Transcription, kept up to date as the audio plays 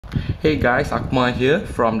Hey guys, Akmal here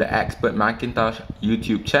from the Expert Macintosh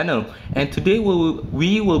YouTube channel, and today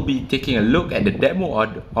we will be taking a look at the demo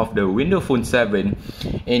of the Windows Phone 7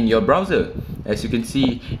 in your browser. As you can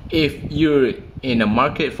see, if you're in a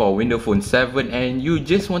market for Windows Phone 7 and you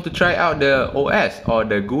just want to try out the OS or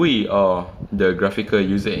the GUI or the graphical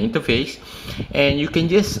user interface, and you can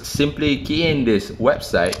just simply key in this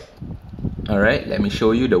website. Alright, let me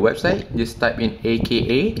show you the website. Just type in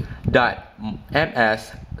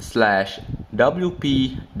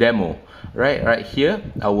aka.ms/wpdemo. Right here,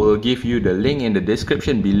 I will give you the link in the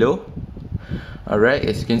description below. Alright,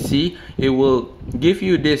 as you can see, it will give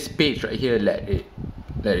you this page right here. Let it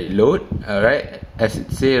load. Alright, as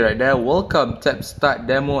it says right there, welcome, tap start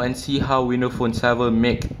demo and see how Windows Phone 7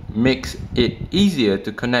 makes it easier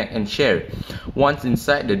to connect and share. Once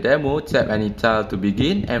inside the demo, tap any tile to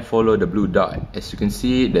begin and follow the blue dot. As you can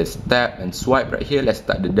see, there's tap and swipe right here. Let's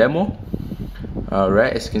start the demo.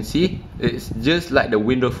 Alright, as you can see, it's just like the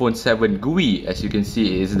Windows Phone 7 GUI. As you can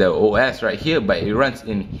see, it's the OS right here, but it runs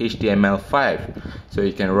in HTML5, so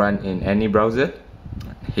you can run in any browser.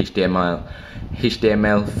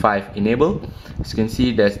 HTML5 enable. As you can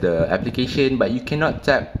see, there's the application, but you cannot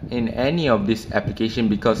tap in any of this application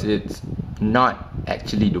because it's not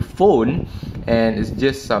actually the phone, and it's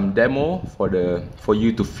just some demo for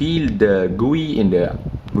you to feel the GUI in the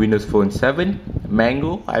Windows Phone 7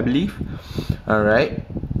 Mango, I believe. Alright,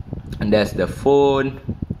 and that's the phone.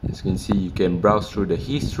 As you can see, you can browse through the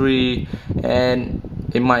history, and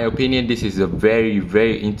in my opinion, this is a very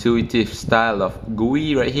intuitive style of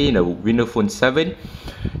GUI right here in the Windows Phone 7.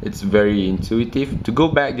 It's very intuitive. To go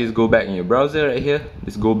back, just go back in your browser right here.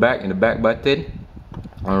 Just go back in the back button.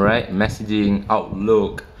 Alright, messaging,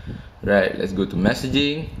 Outlook. Right, let's go to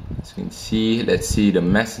messaging. As you can see, let's see the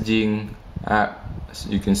messaging app. So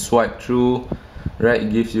you can swipe through. Right,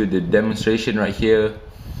 it gives you the demonstration right here.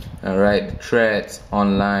 Alright, threads,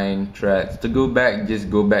 online threads. To go back, just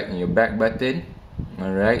go back in your back button.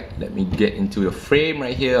 Alright, let me get into the frame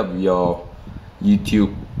right here of your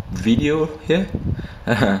YouTube video here.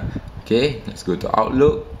 Okay, let's go to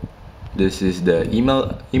Outlook. This is the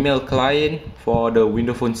email client for the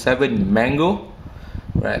Windows Phone 7 Mango.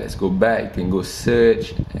 Right, let's go back. You can go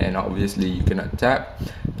search, and obviously you cannot tap.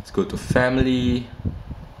 Let's go to family.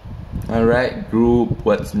 Alright, group,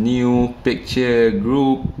 what's new, picture,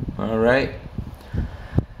 group. Alright,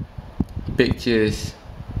 pictures.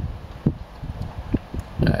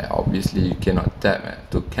 Obviously you cannot tap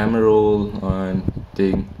to camera roll on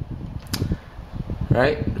thing.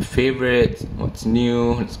 Right, favorites, what's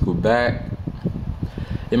new. Let's go back.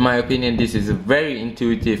 In my opinion, this is a very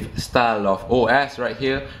intuitive style of OS right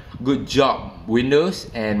here. Good job Windows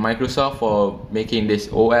and Microsoft for making this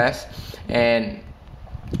OS. And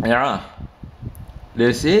yeah,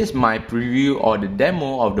 this is my preview or the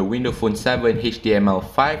demo of the Windows Phone 7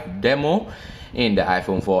 HTML5 demo in the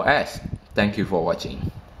iPhone 4S. Thank you for watching.